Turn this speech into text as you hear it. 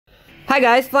Hi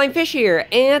guys, Flying Fish here,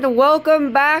 and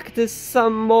welcome back to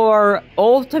some more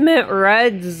Ultimate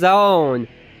Red Zone,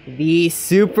 the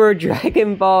Super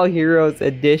Dragon Ball Heroes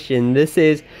edition. This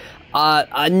is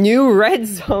a new Red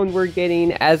Zone we're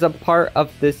getting as a part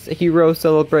of this hero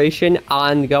celebration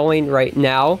ongoing right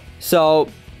now. So,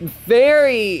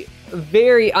 very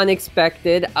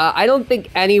unexpected. I don't think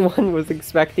anyone was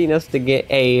expecting us to get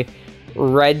a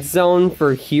Red Zone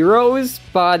for heroes,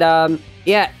 but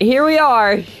yeah, here we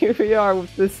are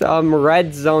with this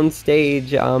Red Zone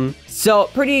stage. So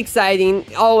pretty exciting.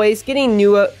 Always getting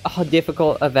new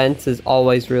difficult events is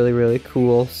always really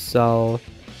cool. So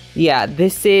yeah,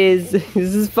 this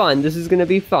is fun. This is gonna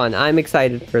be fun. I'm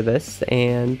excited for this.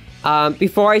 And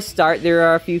before I start, there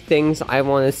are a few things I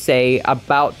want to say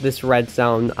about this Red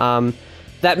Zone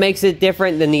that makes it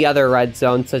different than the other Red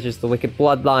Zones, such as the Wicked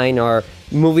Bloodline or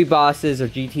movie bosses or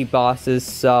GT bosses.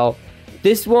 So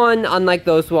this one, unlike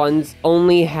those ones,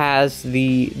 only has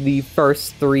the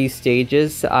first 3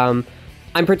 stages. I'm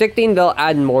predicting they'll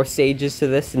add more stages to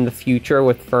this in the future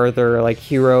with further like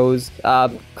heroes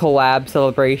collab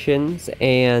celebrations.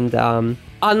 And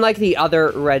unlike the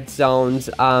other Red Zones,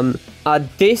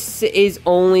 this is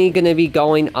only going to be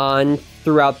going on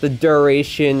throughout the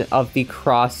duration of the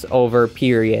crossover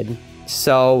period.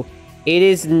 So it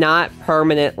is not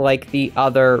permanent like the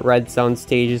other Red Zone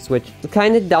stages, which is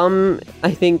kind of dumb.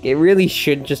 I think it really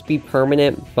should just be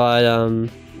permanent, but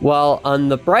well, on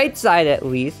the bright side at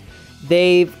least,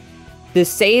 they've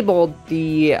disabled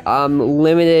the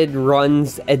limited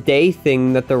runs a day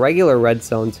thing that the regular Red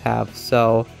Zones have.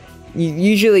 So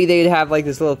usually they'd have like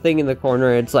this little thing in the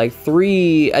corner, it's like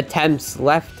 3 attempts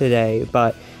left today,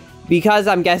 but because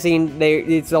I'm guessing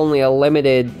it's only a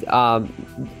limited,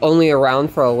 only around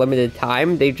for a limited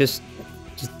time, they just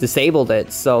disabled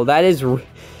it. So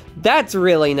that's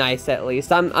really nice. At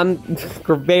least I'm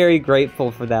very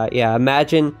grateful for that. Yeah,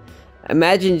 imagine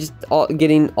just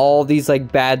getting all these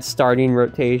like bad starting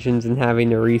rotations and having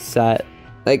to reset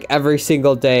like every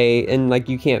single day, and like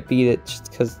you can't beat it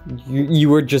just because you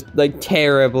were just like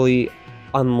terribly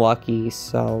unlucky.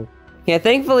 So yeah,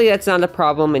 thankfully that's not a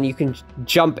problem, and you can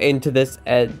jump into this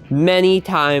as many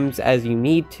times as you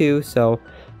need to, so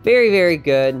very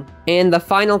good. And the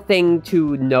final thing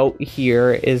to note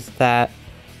here is that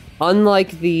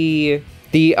unlike the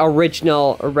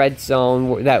original Red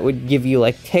Zone that would give you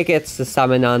like tickets to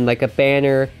summon on like a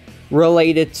banner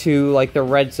related to like the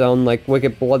Red Zone, like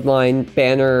Wicked Bloodline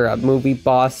banner, a movie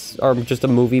boss, or just a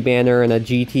movie banner and a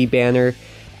GT banner,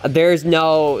 there's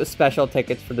no special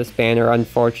tickets for this banner,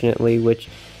 unfortunately, which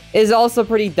is also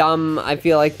pretty dumb. I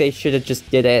feel like they should have just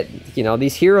did it. You know,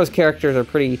 these heroes characters are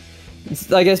pretty,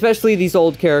 like, especially these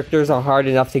old characters are hard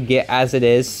enough to get as it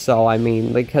is. So, I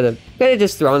mean, they could have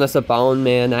just thrown us a bone,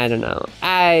 man. I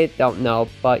don't know.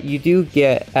 But you do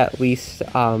get at least,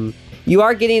 you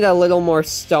are getting a little more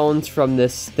stones from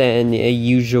this than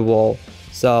usual.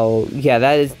 So, yeah,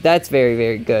 that's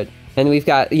very good. And we've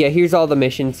got, yeah, here's all the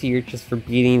missions here just for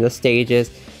beating the stages.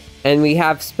 And we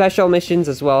have special missions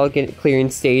as well, clearing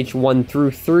stage 1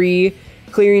 through 3,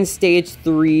 clearing stage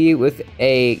 3 with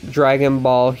a Dragon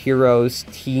Ball Heroes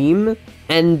team,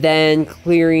 and then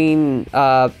clearing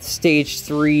stage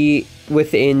 3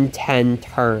 within 10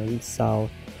 turns. So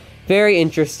very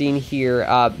interesting here.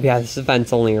 Yeah, this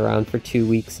event's only around for 2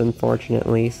 weeks,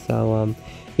 unfortunately. So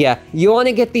yeah, you want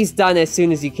to get these done as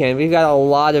soon as you can. We've got a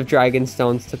lot of Dragon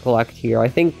Stones to collect here. I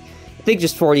think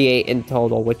just 48 in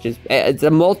total, which is, it's a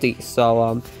multi.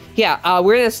 So, yeah,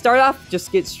 we're going to start off,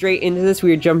 just get straight into this.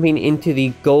 We're jumping into the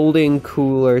Golden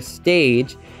Cooler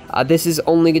stage. This is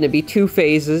only going to be 2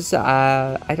 phases.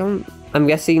 I'm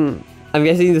guessing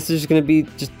this is going to be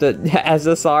just the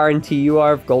SSR and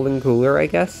TUR of Golden Cooler, I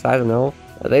guess. I don't know.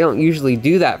 They don't usually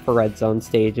do that for Red Zone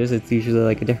stages. It's usually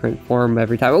like a different form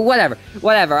every time. But whatever.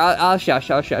 I'll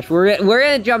shush. We're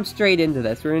gonna jump straight into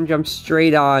this. We're gonna jump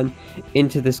straight on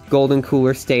into this Golden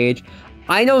Cooler stage.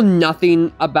 I know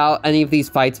nothing about any of these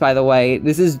fights, by the way.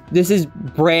 This is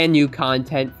brand new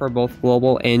content for both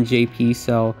Global and JP,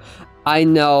 so I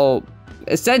know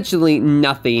essentially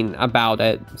nothing about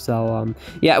it. So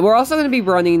yeah, we're also gonna be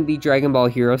running the Dragon Ball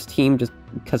Heroes team just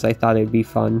because I thought it'd be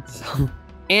fun. So.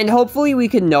 And hopefully we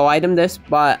can no-item this,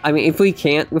 but I mean, if we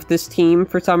can't with this team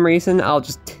for some reason, I'll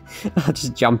just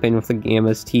jump in with the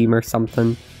Gamma's team or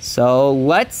something. So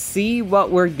let's see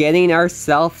what we're getting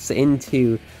ourselves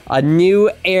into. A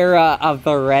new era of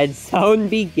the Red Zone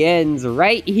begins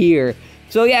right here.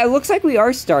 So yeah, it looks like we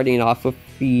are starting off with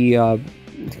the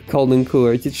Golden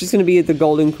Cooler. It's just gonna be the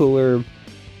Golden Cooler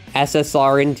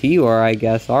SSR and TUR, I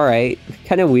guess. All right,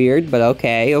 kind of weird, but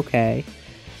okay. All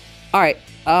right.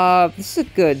 This is a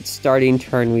good starting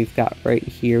turn we've got right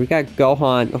here. We got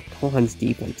Gohan. Oh, Gohan's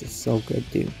defense is so good,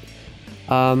 dude.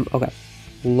 Okay.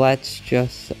 Let's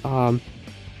just, we're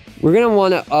gonna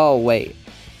wanna, oh, wait.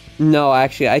 No,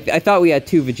 actually, I thought we had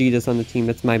 2 Vegetas on the team.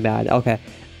 That's my bad. Okay.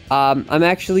 I'm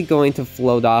actually going to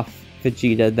float off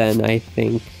Vegeta then, I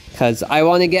think. Because I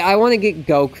wanna get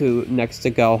Goku next to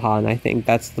Gohan, I think.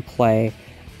 That's the play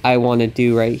I wanna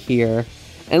do right here.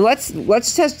 And let's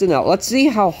test it out. Let's see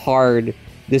how hard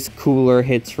this cooler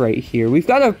hits right here. We've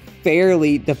got a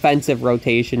fairly defensive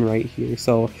rotation right here,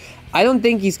 so I don't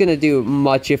think he's gonna do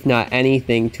much, if not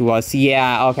anything, to us.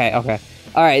 Yeah, okay.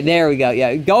 All right, there we go.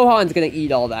 Yeah, Gohan's gonna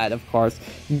eat all that, of course.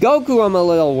 Goku, I'm a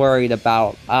little worried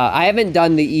about. I haven't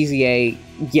done the Easy A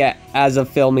yet as of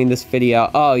filming this video.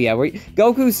 Oh, yeah,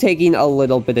 Goku's taking a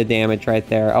little bit of damage right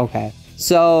there. Okay,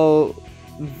 so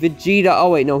Vegeta,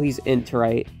 oh wait, no, he's int,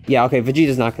 right? Yeah, okay,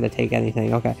 Vegeta's not gonna take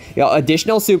anything. Okay, yo,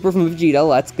 additional super from Vegeta.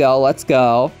 Let's go.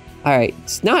 All right,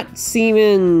 it's not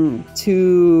seeming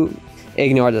too...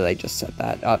 Ignore that I just said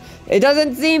that. It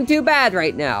doesn't seem too bad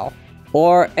right now,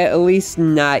 or at least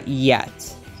not yet.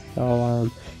 So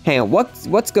hang on, what's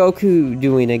Goku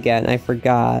doing again? I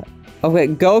forgot. Okay,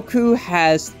 Goku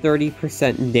has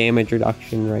 30% damage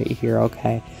reduction right here.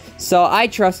 Okay, so I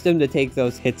trust him to take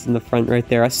those hits in the front right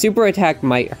there. A super attack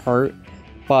might hurt,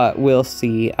 but we'll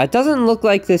see. It doesn't look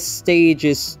like this stage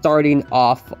is starting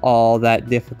off all that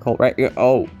difficult right here.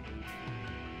 Oh.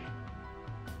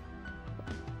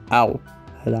 Ow.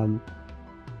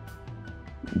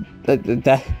 But,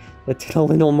 that did a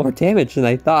little more damage than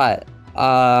I thought.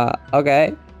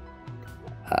 Okay.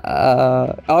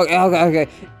 Okay.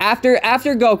 After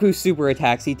Goku super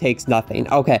attacks, he takes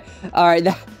nothing. Okay. Alright,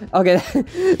 okay.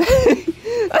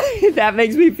 That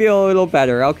makes me feel a little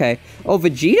better. Okay. Oh,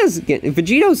 Vegito's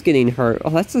getting hurt. Oh,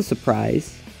 that's a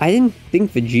surprise. I didn't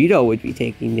think Vegito would be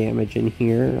taking damage in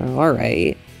here.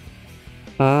 Alright.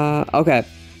 Okay.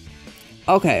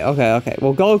 Okay.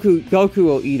 Well, Goku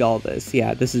will eat all this.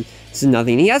 Yeah, this is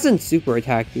nothing. He hasn't super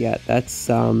attacked yet. That's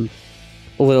a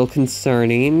little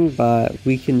concerning, but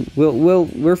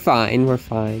we're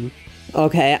fine.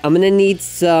 Okay, I'm gonna need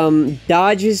some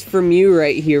dodges from you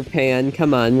right here, Pan.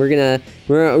 Come on, we're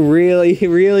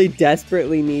really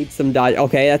desperately need some dodge.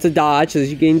 Okay, that's a dodge, so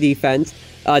you gain defense.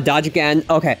 Dodge again.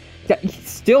 Okay,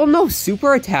 still no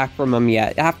super attack from him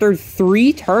yet after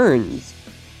 3 turns.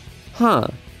 Huh.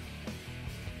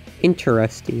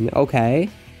 Interesting. Okay.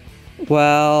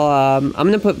 Well, I'm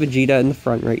gonna put Vegeta in the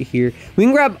front right here. We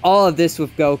can grab all of this with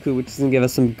Goku, which is gonna give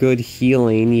us some good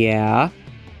healing, yeah.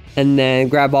 And then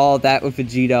grab all of that with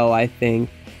Vegito, I think.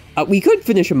 We could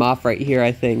finish him off right here,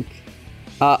 I think.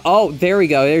 Oh, there we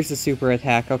go. There's the super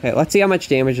attack. Okay, let's see how much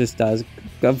damage this does.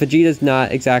 Vegeta's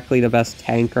not exactly the best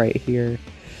tank right here.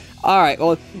 Alright,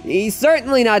 well, he's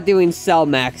certainly not doing Cell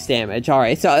max damage.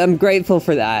 Alright, so I'm grateful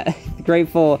for that.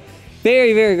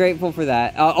 Very grateful for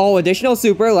that. Oh, additional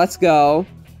super. Let's go.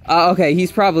 Okay,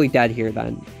 he's probably dead here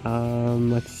then.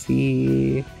 Let's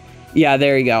see. Yeah,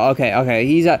 there you go. Okay.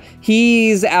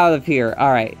 He's out of here.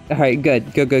 All right.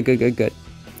 Good.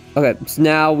 Okay, so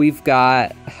now we've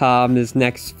got this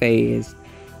next phase.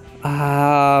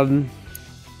 Well,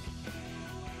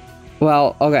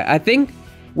 okay. I think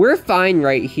we're fine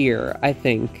right here. I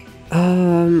think.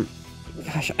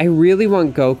 Gosh, I really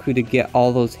want Goku to get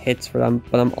all those hits for them,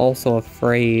 but I'm also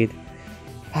afraid.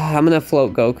 I'm gonna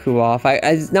float Goku off.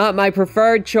 It's not my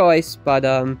preferred choice, but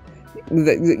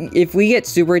if we get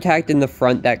super attacked in the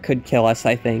front, that could kill us,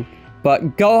 I think.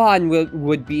 But Gohan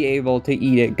would be able to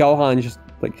eat it. Gohan's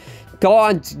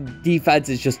defense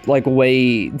is just like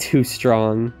way too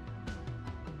strong.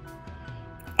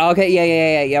 Okay,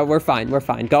 yeah, we're fine.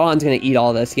 Gohan's gonna eat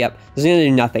all this. Yep, he's gonna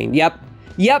do nothing.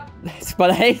 Yep, that's what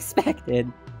I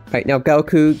expected. Right, now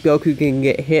Goku can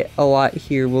get hit a lot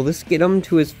here. Will this get him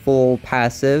to his full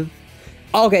passive?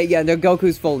 Okay, yeah, no,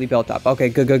 Goku's fully built up. Okay,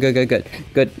 good.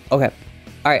 Okay,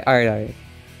 alright.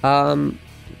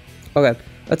 Okay,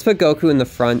 let's put Goku in the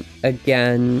front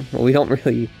again. Well, we don't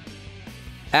really...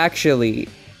 Actually,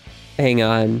 hang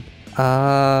on.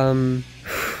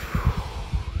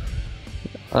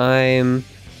 I'm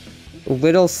a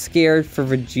little scared for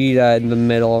Vegeta in the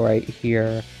middle right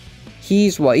here.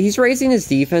 He's raising his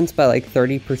defense by like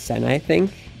 30%, I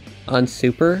think, on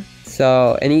super.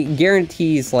 So, and he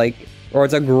guarantees like, or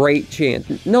it's a great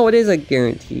chance. No, it is a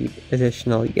guaranteed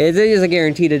additional. It is a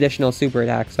guaranteed additional super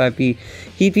attack. So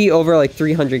he'd be over like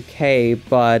 300k.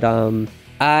 But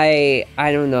I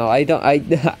don't know.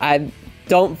 I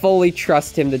don't fully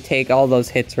trust him to take all those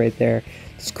hits right there.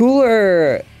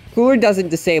 Cooler doesn't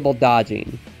disable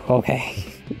dodging. Okay.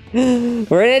 We're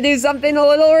gonna do something a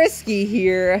little risky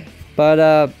here.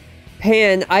 But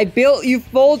Pan, I built you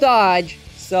full dodge,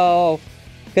 so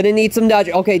gonna need some dodge.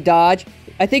 Okay, dodge.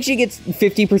 I think she gets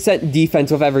 50%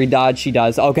 defense with every dodge she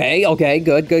does. Okay, okay,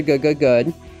 good, good, good, good,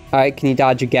 good. All right, can you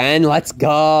dodge again? Let's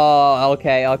go.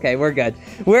 Okay, okay, we're good.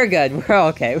 We're good. We're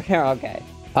okay. We're okay.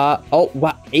 Oh,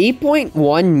 wow,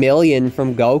 8.1 million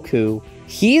from Goku.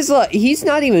 He's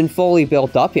not even fully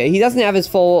built up yet. He doesn't have his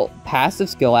full passive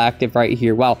skill active right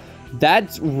here. Wow,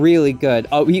 that's really good.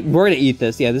 Oh, we're gonna eat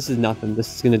this. Yeah, this is nothing.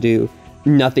 This is gonna do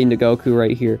nothing to Goku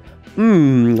right here.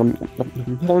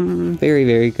 Very,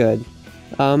 very good.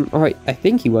 All right, I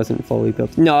think he wasn't fully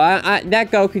built. No,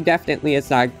 that Goku definitely has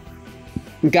not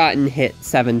gotten hit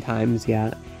 7 times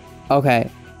yet. Okay.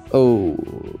 Oh,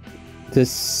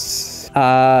 this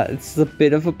it's a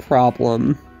bit of a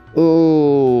problem.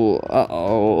 Oh,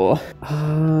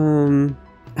 man,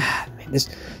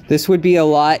 this would be a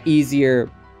lot easier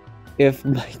if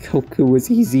my Goku was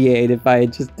easy 8. If I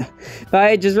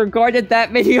had just recorded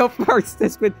that video first,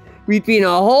 we'd be in a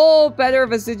whole better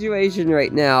of a situation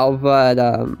right now. But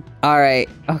all right,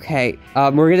 okay,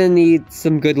 we're gonna need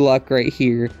some good luck right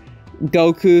here.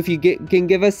 Goku, if you can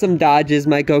give us some dodges.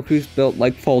 My Goku's built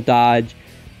like full dodge.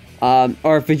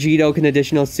 Or if Vegito can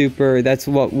additional super, that's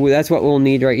what we'll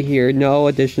need right here. No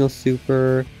additional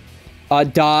super.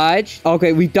 Dodge.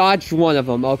 Okay, we dodged one of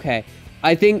them. Okay,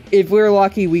 I think if we're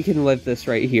lucky, we can live this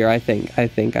right here. I think.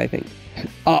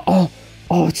 Oh,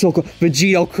 it's so good.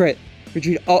 Vegito crit.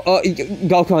 Vegito. Oh,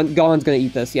 Gohan's gonna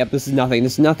eat this. Yep, this is nothing.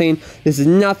 This is nothing. This is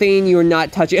nothing. You are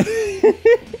not touching.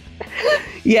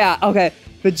 Yeah. Okay.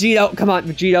 Vegito, come on,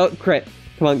 Vegito, crit.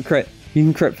 Come on, crit. You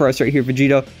can crit for us right here,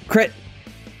 Vegito. Crit.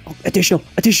 Oh, additional.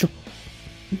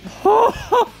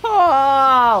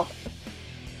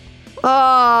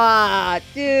 Oh,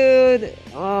 dude.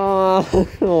 Oh.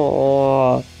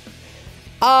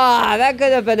 That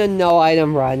could have been a no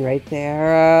item run right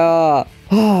there.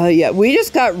 Yeah, we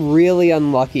just got really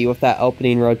unlucky with that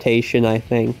opening rotation, I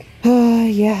think.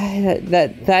 Yeah,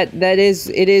 that is,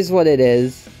 it is what it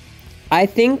is. I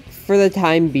think for the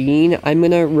time being, I'm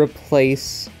gonna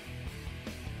replace,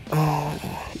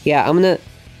 yeah,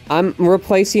 I'm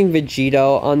replacing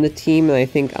Vegito on the team, and I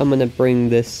think I'm gonna bring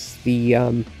this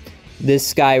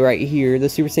guy right here, the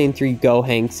Super Saiyan 3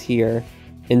 Gohanks here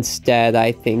instead.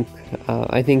 I think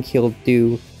he'll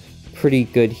do pretty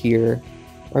good here.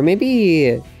 Or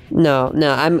maybe, no,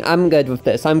 I'm good with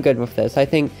this. I'm good with this. I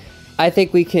think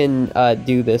we can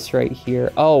do this right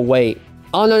here. Oh, wait.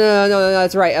 Oh, no,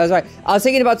 that's right. I was right. I was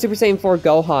thinking about Super Saiyan 4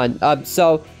 Gohan.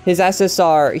 So his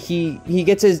SSR, he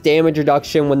gets his damage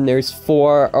reduction when there's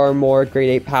 4 or more grade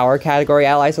 8 power category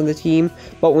allies on the team.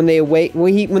 But when they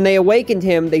awakened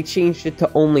him, they changed it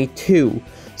to only 2.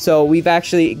 So we've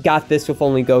actually got this with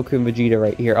only Goku and Vegeta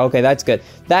right here. Okay, that's good.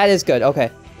 That is good.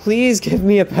 Okay, please give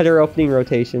me a better opening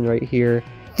rotation right here.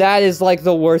 That is like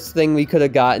the worst thing we could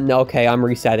have gotten. Okay, I'm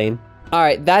resetting. All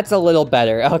right, that's a little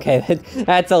better. Okay,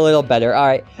 that's a little better. All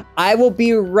right, I will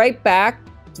be right back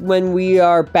when we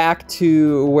are back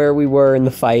to where we were in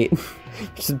the fight.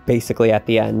 Which is basically at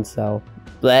the end, so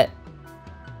bleh.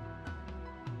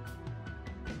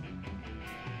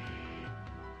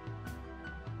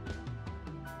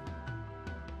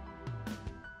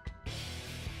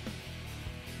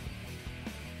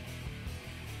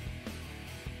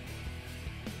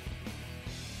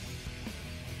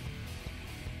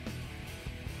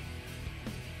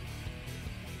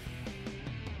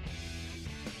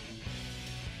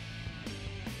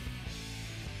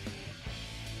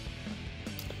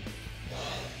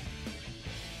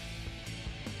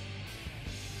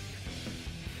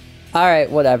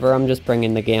 Alright, whatever, I'm just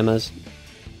bringing the gammas.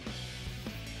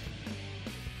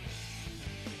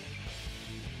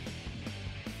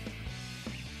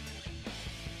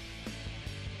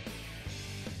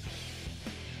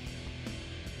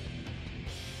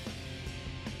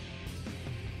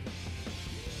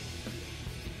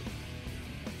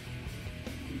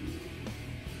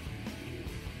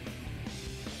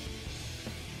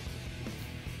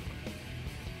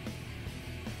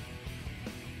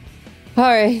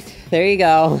 Alright, there you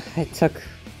go. It took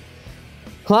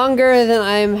longer than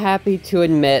I'm happy to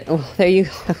admit. Oh, there you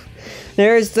go.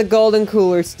 There's the golden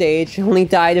cooler stage. Only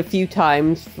died a few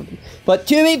times. But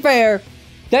to be fair,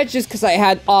 that's just because I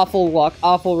had awful luck,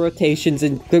 awful rotations,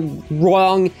 and the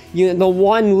wrong unit, the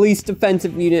one least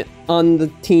defensive unit on the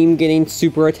team getting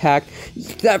super attacked.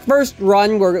 That first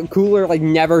run where Cooler like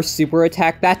never super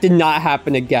attacked, that did not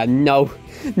happen again. No,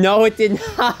 it did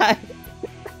not.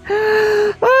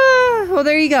 Well,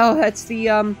 there you go. That's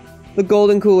the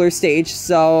golden cooler stage.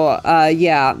 So,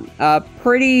 yeah,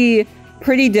 pretty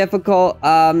difficult.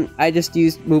 I just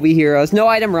used movie heroes. No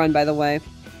item run, by the way.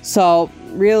 So,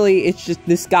 really, it's just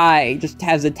this guy just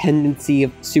has a tendency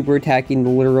of super attacking the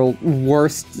literal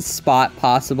worst spot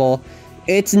possible.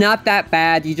 It's not that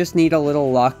bad, you just need a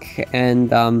little luck,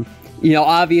 and, you know,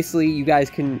 obviously you guys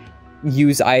can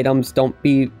use items, don't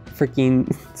be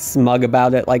freaking smug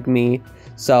about it like me.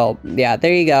 So, yeah,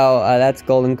 there you go, that's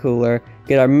Golden Cooler.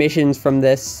 Get our missions from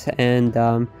this,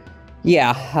 and,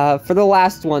 yeah, for the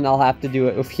last one, I'll have to do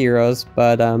it with heroes,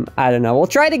 but, I don't know. We'll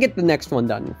try to get the next one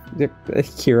done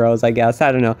with heroes, I guess.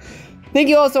 I don't know. Thank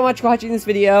you all so much for watching this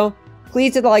video.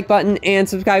 Please hit the like button and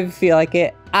subscribe if you feel like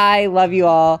it. I love you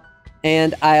all,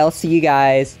 and I'll see you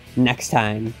guys next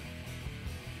time.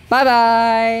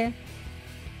 Bye-bye!